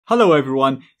Hello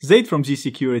everyone, Zaid from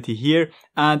zSecurity here,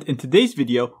 and in today's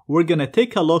video we're gonna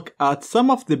take a look at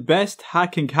some of the best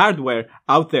hacking hardware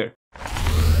out there.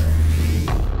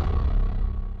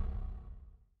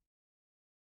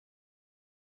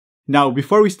 Now,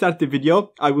 before we start the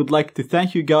video, I would like to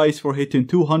thank you guys for hitting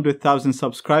 200,000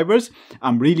 subscribers.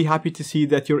 I'm really happy to see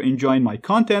that you're enjoying my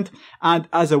content. And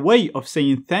as a way of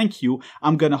saying thank you,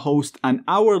 I'm gonna host an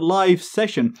hour live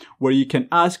session where you can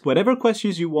ask whatever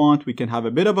questions you want. We can have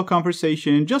a bit of a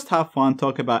conversation, just have fun,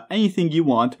 talk about anything you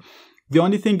want. The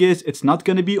only thing is, it's not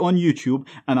going to be on YouTube,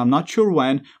 and I'm not sure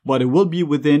when, but it will be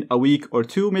within a week or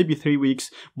two, maybe 3 weeks.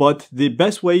 But the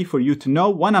best way for you to know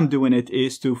when I'm doing it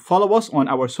is to follow us on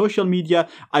our social media.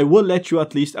 I will let you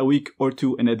at least a week or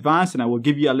two in advance, and I will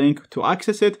give you a link to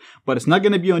access it, but it's not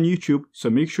going to be on YouTube. So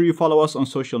make sure you follow us on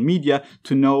social media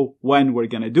to know when we're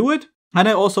going to do it. And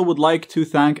I also would like to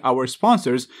thank our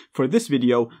sponsors for this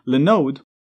video, Linode.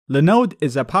 Linode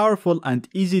is a powerful and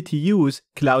easy to use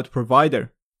cloud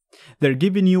provider. They're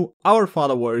giving you, our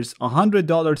followers,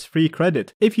 $100 free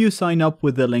credit if you sign up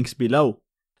with the links below.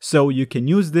 So you can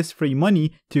use this free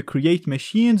money to create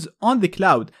machines on the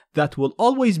cloud that will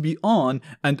always be on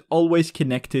and always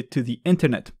connected to the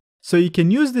internet. So you can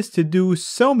use this to do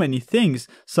so many things,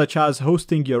 such as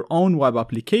hosting your own web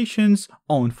applications,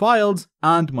 own files,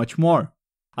 and much more.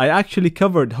 I actually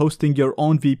covered hosting your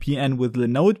own VPN with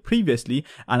Linode previously,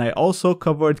 and I also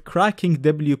covered cracking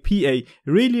WPA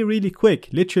really quick,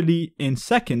 literally in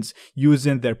seconds,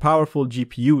 using their powerful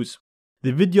GPUs.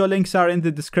 The video links are in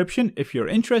the description if you're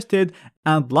interested,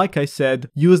 and like I said,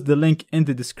 use the link in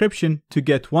the description to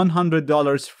get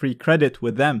 $100 free credit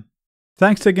with them.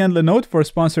 Thanks again Linode for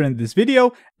sponsoring this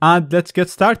video, and let's get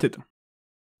started.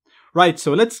 Right,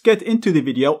 so let's get into the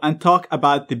video and talk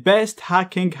about the best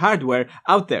hacking hardware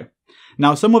out there.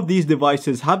 Now, some of these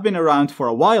devices have been around for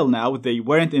a while now. They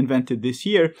weren't invented this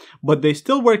year, but they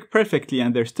still work perfectly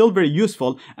and they're still very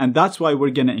useful, and that's why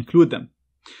we're gonna include them.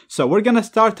 So we're gonna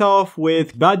start off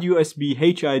with bad USB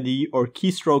HID or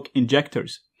keystroke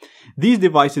injectors. These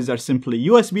devices are simply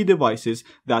USB devices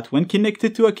that when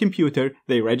connected to a computer,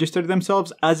 they register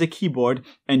themselves as a keyboard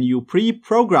and you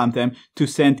pre-program them to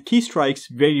send keystrokes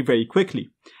very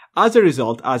quickly. As a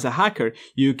result, as a hacker,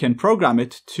 you can program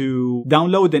it to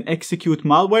download and execute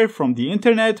malware from the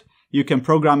internet. You can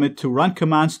program it to run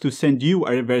commands to send you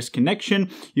a reverse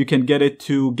connection. You can get it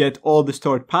to get all the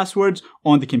stored passwords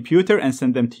on the computer and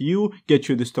send them to you, get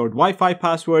you the stored Wi-Fi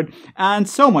password, and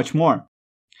so much more.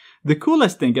 The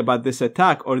coolest thing about this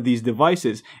attack or these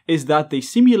devices is that they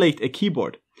simulate a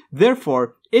keyboard.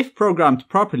 Therefore, if programmed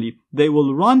properly, they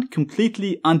will run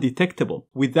completely undetectable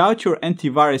without your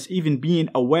antivirus even being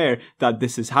aware that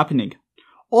this is happening.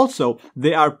 Also,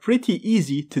 they are pretty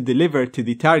easy to deliver to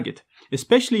the target,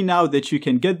 especially now that you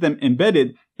can get them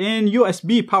embedded in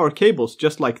USB power cables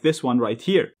just like this one right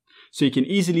here. So you can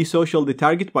easily social the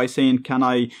target by saying, can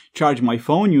I charge my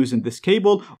phone using this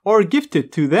cable, or gift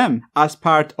it to them as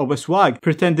part of a swag,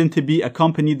 pretending to be a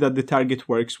company that the target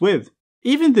works with.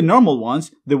 Even the normal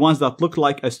ones, the ones that look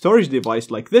like a storage device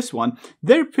like this one,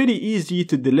 they're pretty easy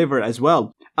to deliver as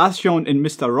well. As shown in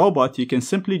Mr. Robot, you can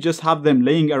simply just have them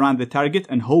laying around the target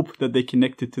and hope that they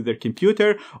connect it to their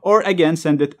computer, or again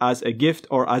send it as a gift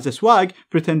or as a swag,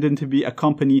 pretending to be a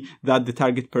company that the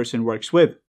target person works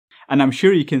with. And I'm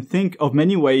sure you can think of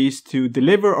many ways to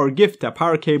deliver or gift a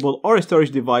power cable or a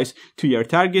storage device to your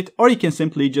target, or you can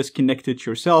simply just connect it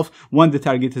yourself when the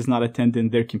target is not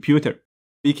attending their computer.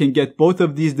 You can get both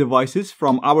of these devices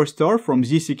from our store from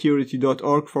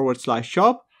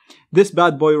zsecurity.org/shop. This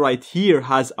bad boy right here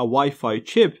has a Wi-Fi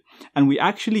chip, and we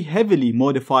actually heavily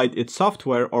modified its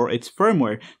software or its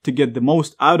firmware to get the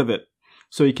most out of it.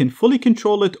 So you can fully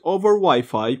control it over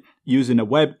Wi-Fi using a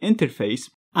web interface.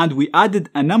 And we added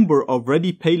a number of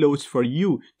ready payloads for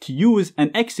you to use and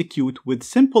execute with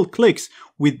simple clicks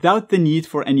without the need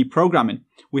for any programming.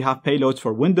 We have payloads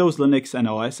for Windows, Linux, and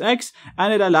OS X,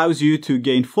 and it allows you to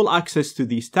gain full access to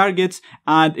these targets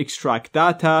and extract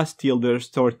data, steal their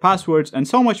stored passwords, and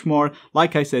so much more,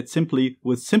 like I said, simply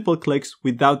with simple clicks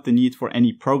without the need for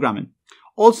any programming.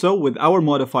 Also, with our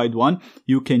modified one,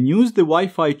 you can use the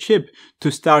Wi-Fi chip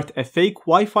to start a fake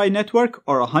Wi-Fi network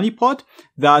or a honeypot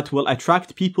that will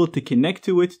attract people to connect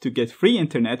to it to get free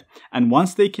internet. And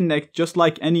once they connect, just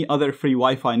like any other free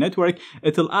Wi-Fi network,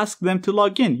 it'll ask them to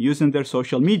log in using their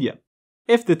social media.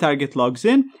 If the target logs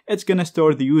in, it's gonna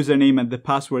store the username and the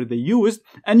password they used,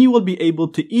 and you will be able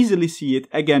to easily see it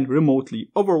again remotely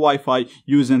over Wi-Fi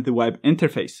using the web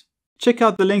interface. Check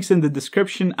out the links in the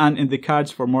description and in the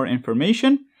cards for more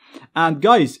information. And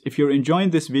guys, if you're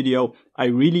enjoying this video, I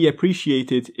really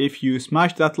appreciate it if you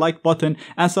smash that like button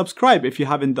and subscribe if you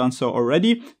haven't done so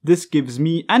already. This gives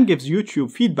me and gives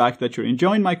YouTube feedback that you're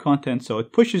enjoying my content, so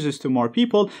it pushes this to more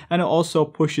people and it also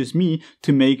pushes me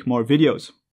to make more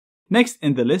videos. Next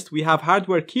in the list, we have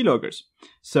hardware keyloggers.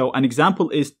 So an example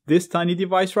is this tiny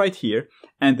device right here.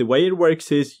 And the way it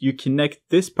works is you connect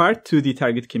this part to the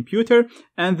target computer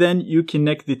and then you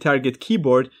connect the target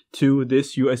keyboard to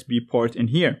this USB port in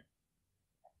here.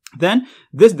 Then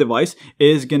this device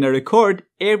is going to record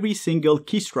every single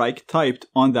keystrike typed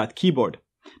on that keyboard.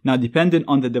 Now, depending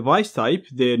on the device type,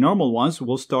 the normal ones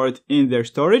will store it in their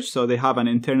storage, so they have an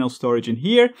internal storage in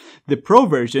here. The Pro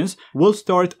versions will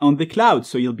store it on the cloud,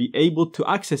 so you'll be able to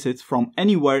access it from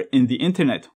anywhere in the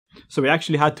internet. So we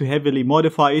actually had to heavily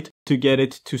modify it to get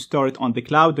it to store it on the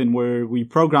cloud, and where we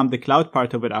programmed the cloud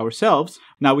part of it ourselves.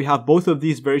 Now we have both of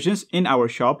these versions in our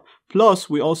shop, plus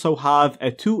we also have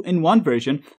a 2-in-1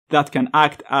 version that can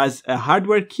act as a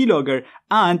hardware keylogger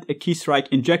and a Keystroke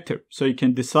injector. So you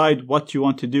can decide what you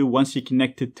want to do once you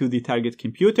connect it to the target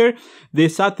computer. The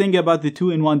sad thing about the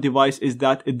 2-in-1 device is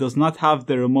that it does not have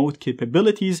the remote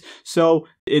capabilities, so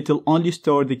it'll only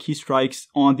store the keystrikes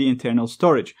on the internal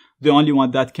storage. The only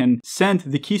one that can send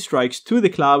the keystrikes to the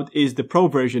cloud is the Pro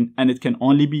version, and it can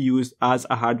only be used as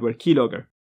a hardware keylogger.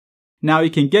 Now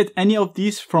you can get any of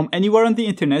these from anywhere on the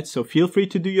internet, so feel free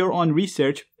to do your own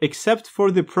research, except for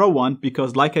the Pro one,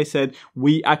 because like I said,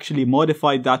 we actually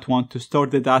modified that one to store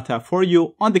the data for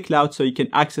you on the cloud so you can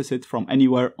access it from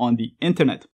anywhere on the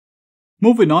internet.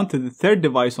 Moving on to the third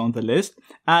device on the list,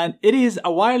 and it is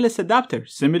a wireless adapter,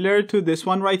 similar to this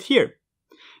one right here.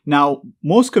 Now,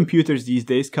 most computers these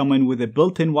days come in with a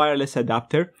built-in wireless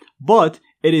adapter, but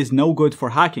it is no good for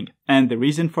hacking. And the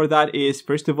reason for that is,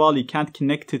 first of all, you can't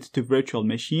connect it to virtual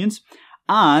machines.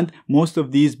 And most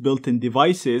of these built-in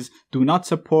devices do not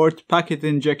support packet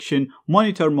injection,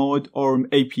 monitor mode, or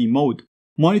AP mode.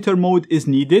 Monitor mode is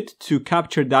needed to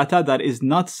capture data that is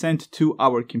not sent to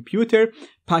our computer.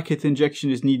 Packet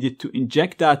injection is needed to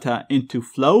inject data into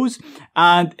flows.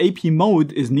 And AP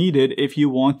mode is needed if you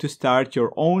want to start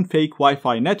your own fake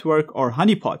Wi-Fi network or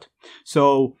honeypot.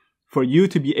 So for you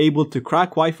to be able to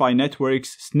crack Wi-Fi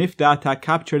networks, sniff data,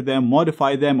 capture them,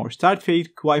 modify them, or start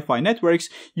fake Wi-Fi networks,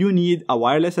 you need a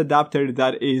wireless adapter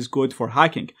that is good for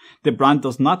hacking. The brand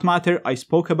does not matter. I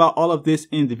spoke about all of this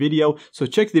in the video, so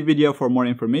check the video for more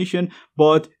information.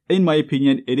 But in my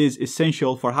opinion, it is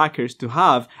essential for hackers to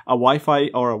have a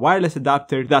Wi-Fi or a wireless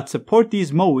adapter that support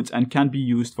these modes and can be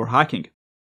used for hacking.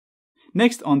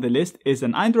 Next on the list is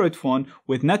an Android phone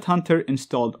with NetHunter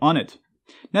installed on it.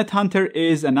 NetHunter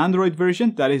is an Android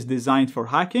version that is designed for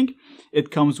hacking.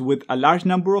 It comes with a large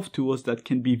number of tools that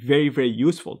can be very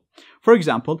useful. For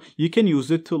example, you can use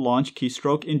it to launch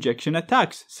keystroke injection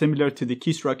attacks, similar to the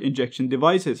keystroke injection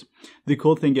devices. The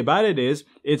cool thing about it is,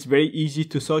 it's very easy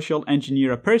to social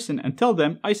engineer a person and tell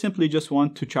them, I simply just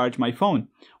want to charge my phone.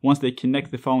 Once they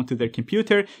connect the phone to their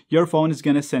computer, your phone is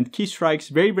going to send keystrikes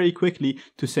very quickly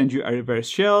to send you a reverse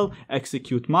shell,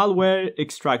 execute malware,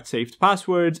 extract saved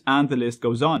passwords, and the list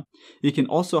goes on. You can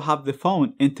also have the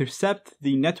phone intercept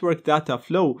the network data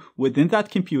flow within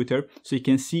that computer, so you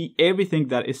can see everything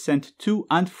that is sent to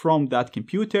and from that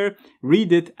computer,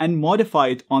 read it, and modify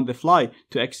it on the fly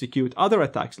to execute other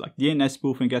attacks like DNS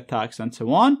spoofing attacks and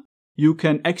so on. You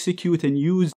can execute and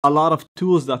use a lot of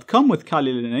tools that come with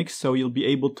Kali Linux, so you'll be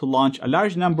able to launch a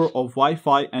large number of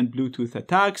Wi-Fi and Bluetooth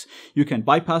attacks. You can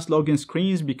bypass login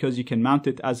screens because you can mount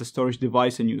it as a storage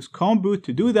device and use Chrome boot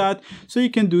to do that. So you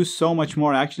can do so much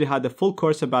more. I actually had a full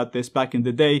course about this back in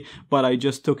the day, but I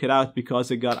just took it out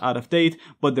because it got out of date.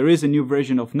 But there is a new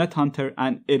version of NetHunter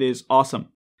and it is awesome.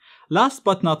 Last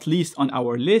but not least on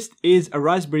our list is a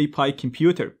Raspberry Pi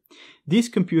computer. These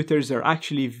computers are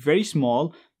actually very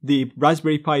small. The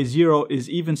Raspberry Pi Zero is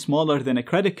even smaller than a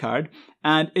credit card,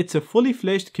 and it's a fully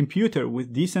fledged computer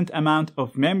with decent amount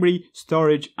of memory,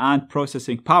 storage, and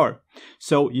processing power.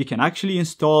 So you can actually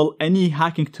install any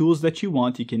hacking tools that you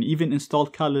want. You can even install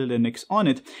Kali Linux on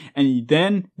it, and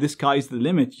then the sky's the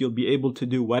limit. You'll be able to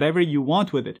do whatever you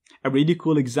want with it. A really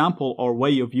cool example or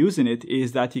way of using it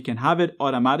is that you can have it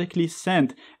automatically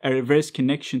send a reverse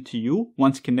connection to you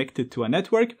once connected to a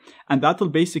network, and that will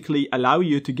basically allow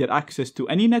you to get access to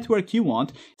any network you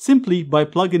want simply by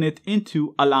plugging it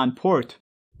into a LAN port.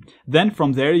 Then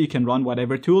from there you can run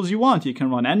whatever tools you want. You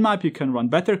can run Nmap, you can run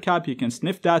BetterCap, you can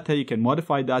sniff data, you can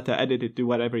modify data, edit it, do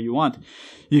whatever you want.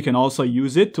 You can also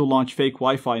use it to launch fake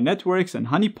Wi-Fi networks and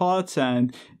honeypots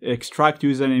and extract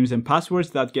usernames and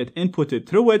passwords that get inputted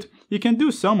through it. You can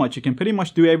do so much. You can pretty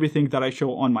much do everything that I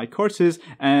show on my courses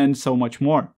and so much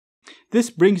more. This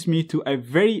brings me to a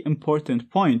very important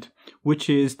point, which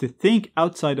is to think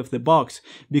outside of the box,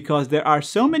 because there are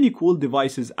so many cool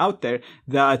devices out there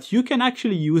that you can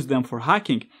actually use them for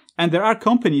hacking. And there are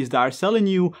companies that are selling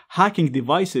you hacking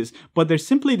devices, but they're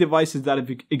simply devices that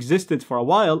have existed for a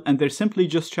while, and they're simply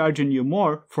just charging you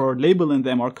more for labeling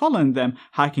them or calling them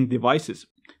hacking devices.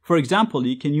 For example,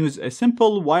 you can use a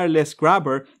simple wireless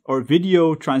grabber or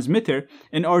video transmitter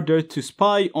in order to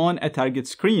spy on a target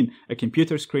screen, a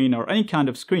computer screen or any kind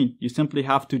of screen. You simply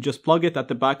have to just plug it at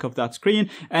the back of that screen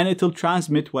and it'll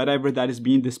transmit whatever that is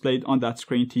being displayed on that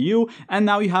screen to you, and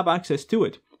now you have access to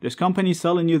it. There's companies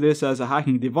selling you this as a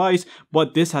hacking device,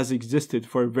 but this has existed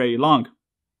for very long.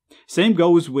 Same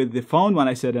goes with the phone when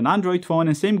I said an Android phone,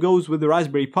 and same goes with the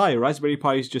Raspberry Pi. Raspberry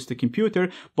Pi is just a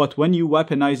computer, but when you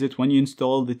weaponize it, when you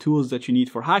install the tools that you need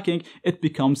for hacking, it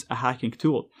becomes a hacking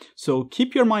tool. So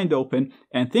keep your mind open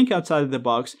and think outside of the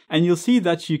box, and you'll see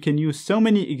that you can use so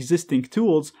many existing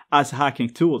tools as hacking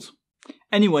tools.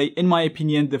 Anyway, in my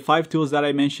opinion, the 5 tools that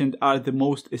I mentioned are the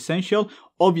most essential.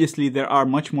 Obviously, there are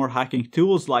much more hacking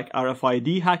tools like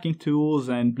RFID hacking tools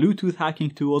and Bluetooth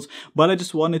hacking tools, but I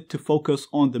just wanted to focus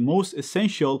on the most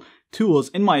essential tools,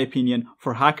 in my opinion,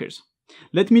 for hackers.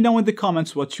 Let me know in the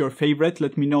comments what's your favorite.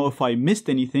 Let me know if I missed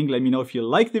anything. Let me know if you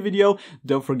liked the video.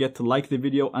 Don't forget to like the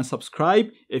video and subscribe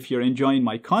if you're enjoying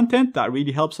my content. That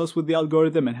really helps us with the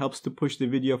algorithm and helps to push the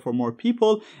video for more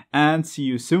people. And see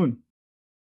you soon.